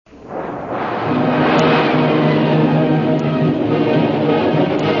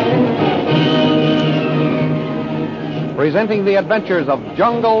presenting the adventures of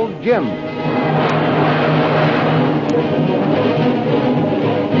Jungle Jim.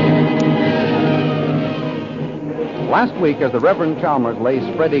 Last week, as the Reverend Chalmers lay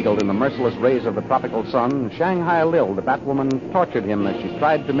spread-eagled in the merciless rays of the tropical sun, Shanghai Lil, the Batwoman, tortured him as she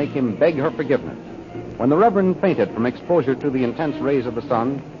tried to make him beg her forgiveness. When the Reverend fainted from exposure to the intense rays of the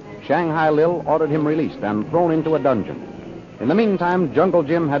sun, Shanghai Lil ordered him released and thrown into a dungeon. In the meantime, Jungle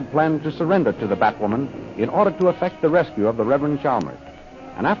Jim had planned to surrender to the Batwoman in order to effect the rescue of the Reverend Chalmers.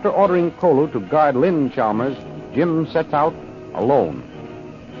 And after ordering Kolu to guard Lynn Chalmers, Jim sets out alone.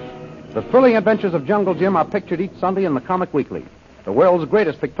 The thrilling adventures of Jungle Jim are pictured each Sunday in the Comic Weekly, the world's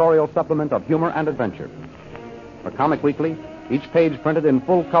greatest pictorial supplement of humor and adventure. For Comic Weekly, each page printed in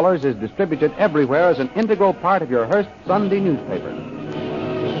full colors is distributed everywhere as an integral part of your Hearst Sunday newspaper.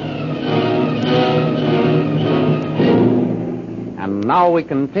 And now we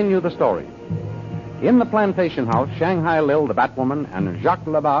continue the story. In the plantation house, Shanghai Lil, the Batwoman, and Jacques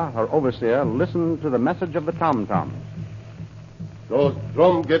Labat, her overseer, listen to the message of the tom-tom. Those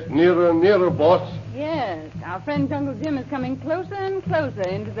drums get nearer and nearer, boss. Yes, our friend Jungle Jim is coming closer and closer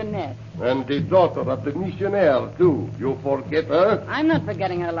into the net. And the daughter of the missionaire, too. You forget her? I'm not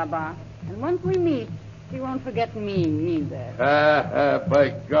forgetting her, Labat. And once we meet, she won't forget me either. By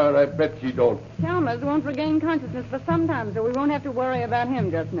God, I bet she don't. Chalmers won't regain consciousness for some time, so we won't have to worry about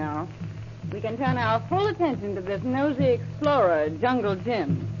him just now. We can turn our full attention to this nosy explorer, Jungle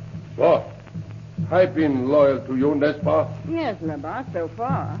Jim. Boss, I've been loyal to you, Nespa. Yes, Labat, so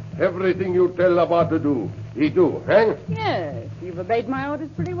far. Everything you tell Labat to do, he do, eh? Yes, you've obeyed my orders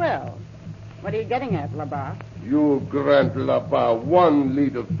pretty well. What are you getting at, Labat? You grant Labat one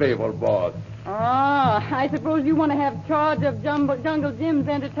little favor, boss. Oh, I suppose you want to have charge of Jungle Jim's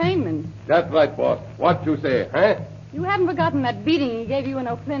entertainment. That's right, boss. What you say, eh? You haven't forgotten that beating he gave you in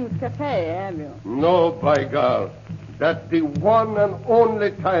O'Flynn's cafe, have you? No, by God. That's the one and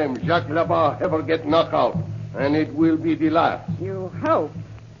only time Jacques Labat ever get knocked out. And it will be the last. You hope.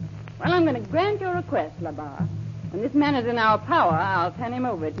 Well, I'm going to grant your request, Labat. When this man is in our power, I'll turn him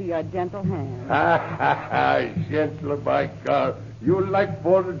over to your gentle hand. Gentle, by God. You like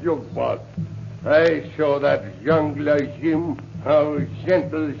for the joke, boss. I show that Jungle Jim how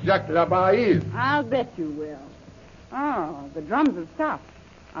gentle Jacques Labat is. I'll bet you will. Oh, the drums have stopped.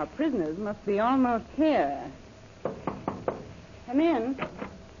 Our prisoners must be almost here. Come in.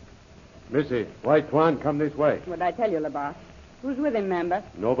 Missy, White Twan, come this way. What'd I tell you, Labat? Who's with him, member?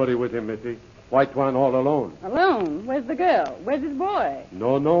 Nobody with him, Missy. White Twan all alone. Alone? Where's the girl? Where's his boy?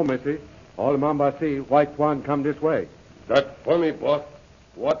 No, Missy. All Mamba see, White Twan come this way. That's funny, boss.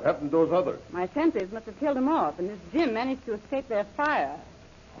 What happened to those others? My sentries must have killed them off, and this Jim managed to escape their fire.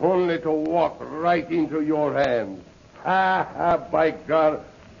 Only to walk right into your hands. By God.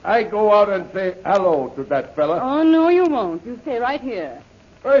 I go out and say hello to that fella. Oh, no, you won't. You stay right here.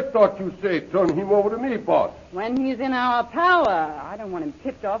 I thought you say turn him over to me, boss. When he's in our power. I don't want him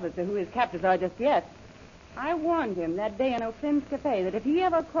tipped off as to who his captors are just yet. I warned him that day in O'Flynn's cafe that if he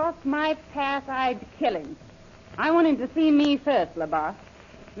ever crossed my path, I'd kill him. I want him to see me first, Labat.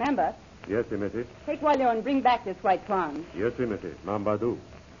 Remember? Yes, Missy. Take Walyo and bring back this White Twan. Yes, Missy. Mamba do.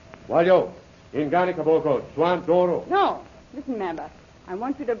 Walyo, Ingani Kaboko, Twan Doro. No. Listen, Member. I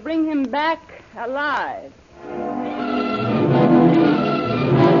want you to bring him back alive.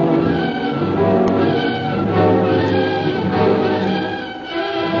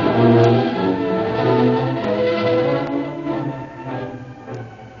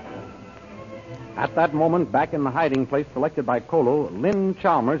 At that moment, back in the hiding place selected by Kolu, Lynn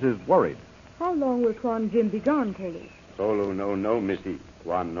Chalmers is worried. How long will Twan Jim be gone, Kolu? Solo no, Missy.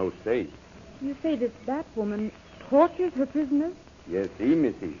 Twan no stay. You say this Batwoman tortures her prisoners? Yes,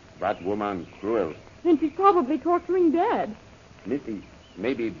 Missy. Batwoman cruel. Then she's probably torturing Dad. Missy,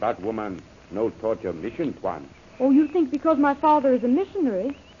 maybe Batwoman no torture mission, Twan. Oh, you think because my father is a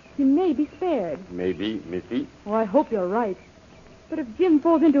missionary, he may be spared? Maybe, Missy. Oh, I hope you're right. But if Jim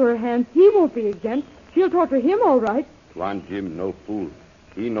falls into her hands, he won't be exempt. She'll torture him all right. Twan Jim no fool.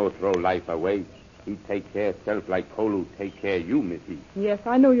 He no throw life away. He take care self like Kolu take care you, Missy. Yes,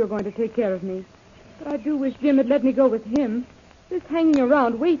 I know you're going to take care of me. But I do wish Jim had let me go with him. This hanging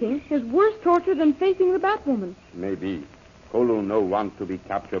around waiting is worse torture than facing the Batwoman. Maybe. Kolu no want to be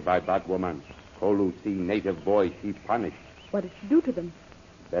captured by Batwoman. Kolu see native boy, she punish. What did she do to them?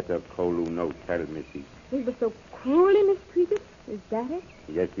 Better Kolu no tell, Missy. They were so cruelly mistreated? Is that it?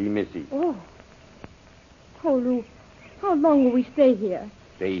 Yes, Missy. Oh. Kolu, how long will we stay here?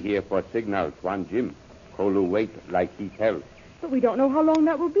 Stay here for signal, Twan Jim. Kolu wait like he tell. But we don't know how long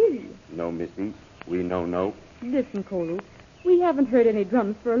that will be. No, Missy. We no. Listen, Kolu, we haven't heard any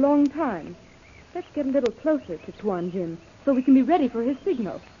drums for a long time. Let's get a little closer to Tuan Jim so we can be ready for his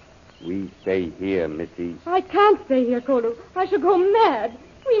signal. We stay here, Missy. I can't stay here, Kolu. I shall go mad.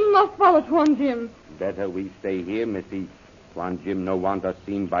 We must follow Tuan Jim. Better we stay here, Missy. Tuan Jim no want us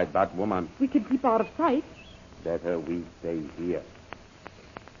seen by that woman. We can keep out of sight. Better we stay here.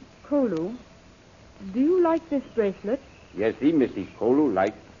 Kolu, do you like this bracelet? Yes, see, Missy. Kolu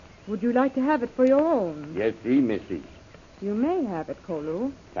like. Would you like to have it for your own? Yes, see, Missy. You may have it,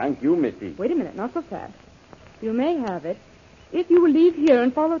 Kolu. Thank you, Missy. Wait a minute, not so fast. You may have it if you will leave here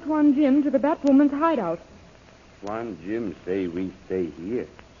and follow Tuan Jim to the Batwoman's hideout. Tuan Jim say we stay here.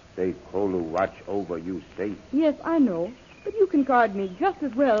 Say Kolu watch over you safe. Yes, I know, but you can guard me just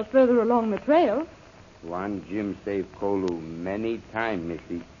as well further along the trail. Tuan Jim save Kolu many time,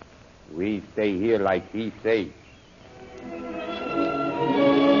 Missy. We stay here like he say.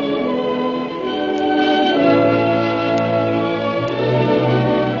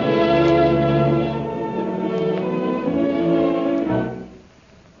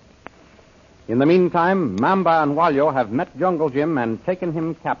 In the meantime, Mamba and Walyo have met Jungle Jim and taken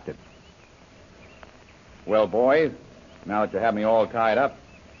him captive. Well, boys, now that you have me all tied up,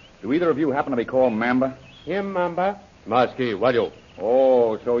 do either of you happen to be called Mamba? Him, Mamba. Maski, Walyo.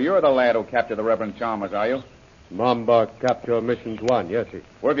 Oh, so you're the lad who captured the Reverend Chalmers, are you? Mamba capture mission Tuan, yes, sir.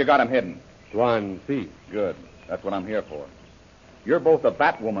 Where have you got him hidden? Tuan, see. Good. That's what I'm here for. You're both the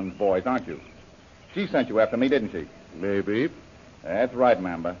Batwoman's boys, aren't you? She sent you after me, didn't she? Maybe. That's right,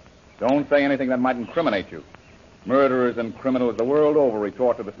 Mamba. Don't say anything that might incriminate you. Murderers and criminals the world over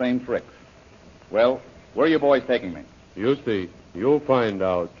retort to the same tricks. Well, where are you boys taking me? You see. You'll find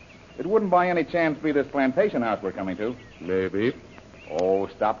out. It wouldn't by any chance be this plantation house we're coming to. Maybe. Oh,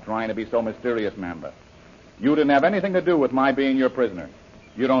 stop trying to be so mysterious, Mamba. You didn't have anything to do with my being your prisoner.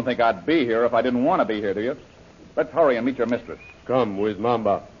 You don't think I'd be here if I didn't want to be here, do you? Let's hurry and meet your mistress. Come with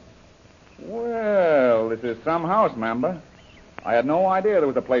Mamba. Well, this is some house, Mamba. I had no idea there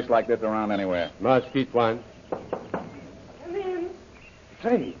was a place like this around anywhere. Maski, Tuan. Come in.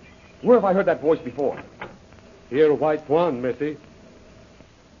 Say, where have I heard that voice before? Here, White Tuan, Missy.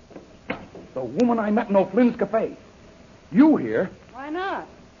 The woman I met in O'Flynn's cafe. You here? Why not?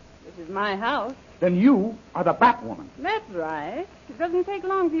 This is my house. Then you are the Batwoman. That's right. It doesn't take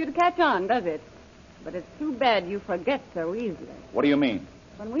long for you to catch on, does it? But it's too bad you forget so easily. What do you mean?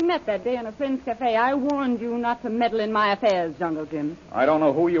 When we met that day in a friend's cafe, I warned you not to meddle in my affairs, Jungle Jim. I don't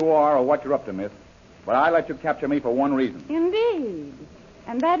know who you are or what you're up to, miss, but I let you capture me for one reason. Indeed.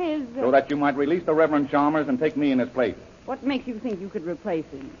 And that is... So that you might release the Reverend Chalmers and take me in his place. What makes you think you could replace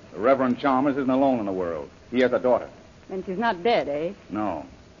him? The Reverend Chalmers isn't alone in the world. He has a daughter. And she's not dead, eh? No.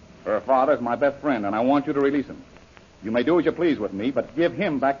 Her father's my best friend, and I want you to release him. You may do as you please with me, but give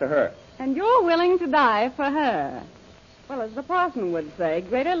him back to her. And you're willing to die for her. Well, as the parson would say,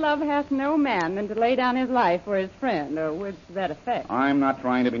 greater love hath no man than to lay down his life for his friend, or words to that effect. I'm not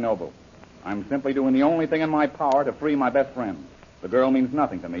trying to be noble. I'm simply doing the only thing in my power to free my best friend. The girl means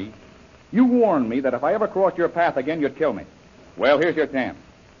nothing to me. You warned me that if I ever crossed your path again, you'd kill me. Well, here's your chance.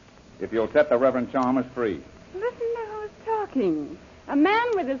 If you'll set the Reverend Chalmers free. Listen to who's talking. A man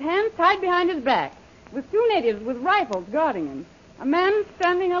with his hands tied behind his back, with two natives with rifles guarding him. A man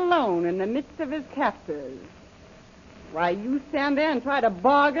standing alone in the midst of his captors. Why, you stand there and try to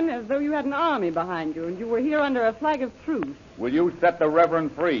bargain as though you had an army behind you and you were here under a flag of truce. Will you set the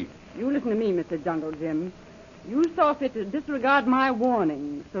Reverend free? You listen to me, Mr. Jungle Jim. You saw fit to disregard my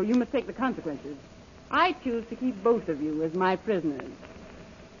warning, so you must take the consequences. I choose to keep both of you as my prisoners.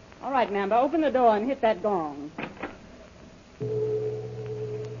 All right, Mamba, open the door and hit that gong.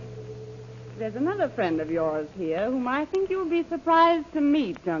 There's another friend of yours here whom I think you'll be surprised to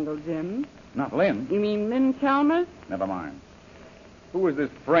meet, Jungle Jim. Not Lynn. You mean Lynn Chalmers? Never mind. Who is this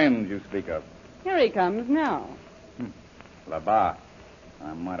friend you speak of? Here he comes now. Labar.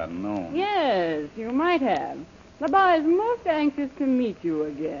 I might have known. Yes, you might have. Labar is most anxious to meet you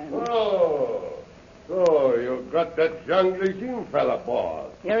again. Oh, so you got that Jungle Jim fella,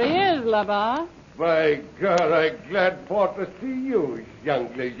 boss. Here he is, Labar. By God, I'm glad for to see you,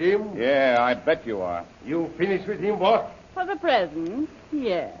 Jungle Jim. Yeah, I bet you are. You finished with him, boss? For the present,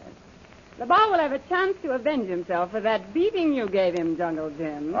 yes. Labar will have a chance to avenge himself for that beating you gave him, Jungle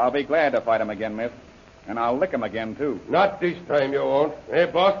Jim. I'll be glad to fight him again, miss. And I'll lick him again, too. Not this time you won't, eh,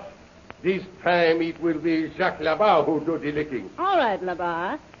 boss? This time it will be Jacques Labar who do the licking. All right,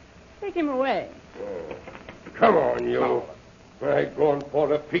 Labar. Take him away. Come on, you. I'm going for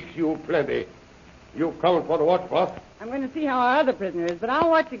to fix you plenty. You coming for the what, boss? I'm going to see how our other prisoner is, but I'll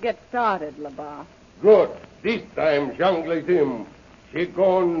watch you get started, Labar. Good. This time, Jungle Jim, she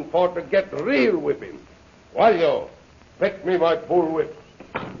going for to get real whipping. Walyo, fetch me my bull whip.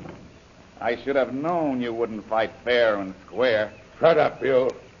 I should have known you wouldn't fight fair and square. Shut up, you.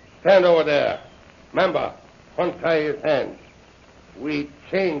 Stand over there. Remember, untie his hands. We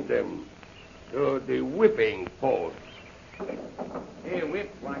chained them to the whipping post. Hey,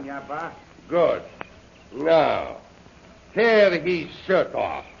 whip, Wanyapa. Good. Now, tear his shirt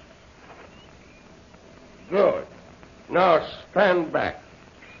off. Good. Now stand back.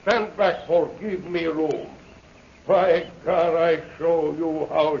 Stand back or give me room. By God, I show you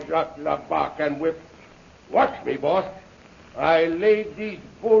how Jacques Labarre can whip. Watch me, boss. I laid this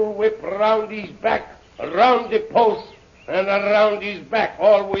bull whip around his back, around the post, and around his back,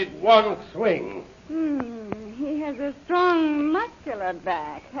 all with one swing. He has a strong, muscular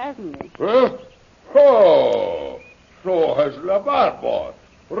back, hasn't he? Huh? Oh, so has Labarre, boss.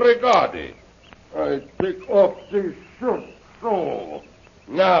 Regard it. I take off this shirt, so.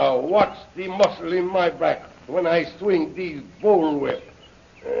 Now, watch the muscle in my back when I swing this bullwhip.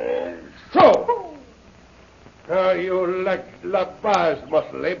 So. How you like Labarre's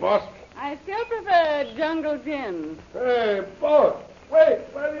muscle, eh, boss? I still prefer Jungle Jim. Hey, boss, wait,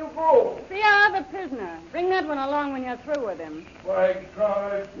 where do you go? See our other prisoner. Bring that one along when you're through with him. By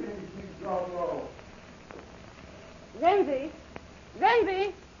God, I think he's gone wrong. Lindsay!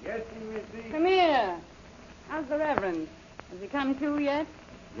 Lindsay! Yes, Missy. Come here. How's the Reverend? Has he come to yet?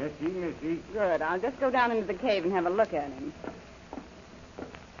 Yes, Missy. Good. I'll just go down into the cave and have a look at him.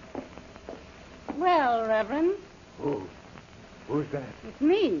 Well, Reverend, Who's that? it's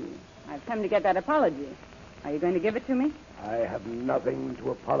me. I've come to get that apology. Are you going to give it to me? I have nothing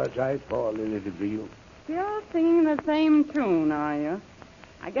to apologize for, Lily DeVille. Still singing the same tune, are you?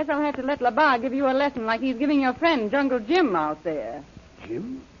 I guess I'll have to let Labarre give you a lesson like he's giving your friend Jungle Jim out there.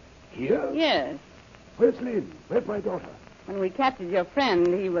 Jim? Here? Yes. Where's Lynn? Where's my daughter? When we captured your friend,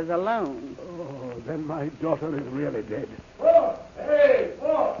 he was alone. Oh, then my daughter is really dead. Oh, hey,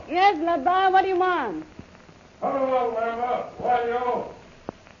 boss! Yes, Labarre, what do you want? Come along, Mama. Why, you?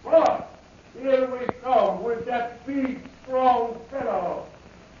 Boss, here we come with that big, strong fellow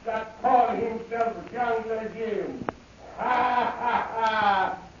that called himself Jungle Jim. Ha, ha,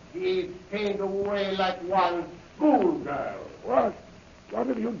 ha! He came away like one schoolgirl. What? What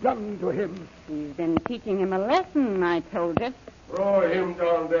have you done to him? He's been teaching him a lesson, I told you. Throw him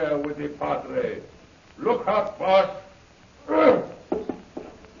down there with the padre. Look out, boss.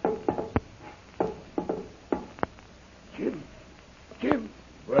 Jim.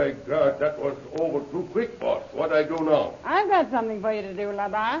 By God, that was over too quick, boss. What I do now? I've got something for you to do,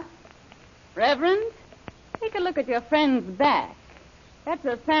 Labarre. Reverend, take a look at your friend's back. That's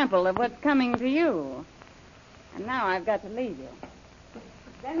a sample of what's coming to you. And now I've got to leave you.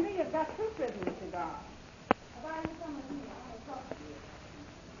 Denby, you've got two prisoners to guard. Have I come with me? I'll talk to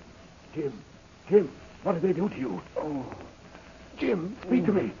you. Jim, what did they do to you? Oh, Jim, speak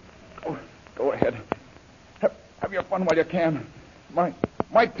to me. Oh, go ahead. Have your fun while you can.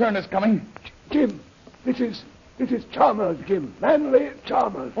 My turn is coming. Jim, this is Chalmers, Jim. Manly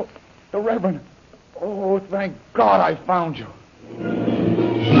Chalmers. Oh, the Reverend. Oh, thank God I found you.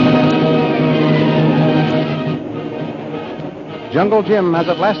 Jungle Jim has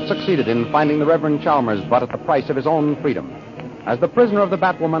at last succeeded in finding the Reverend Chalmers, but at the price of his own freedom. As the prisoner of the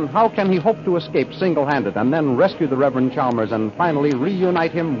Batwoman, how can he hope to escape single-handed and then rescue the Reverend Chalmers and finally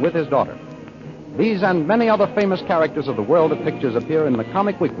reunite him with his daughter? These and many other famous characters of the world of pictures appear in the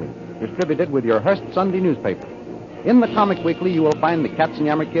Comic Weekly, distributed with your Hearst Sunday newspaper. In the Comic Weekly, you will find the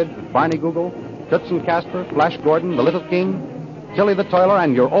Katzenjammer Kid, Barney Google, Toots and Casper, Flash Gordon, the Little King, Tilly the Toiler,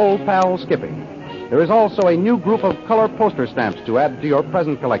 and your old pal Skippy. There is also a new group of color poster stamps to add to your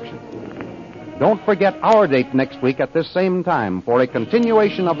present collection. Don't forget our date next week at this same time for a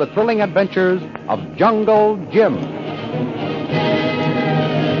continuation of the thrilling adventures of Jungle Jim.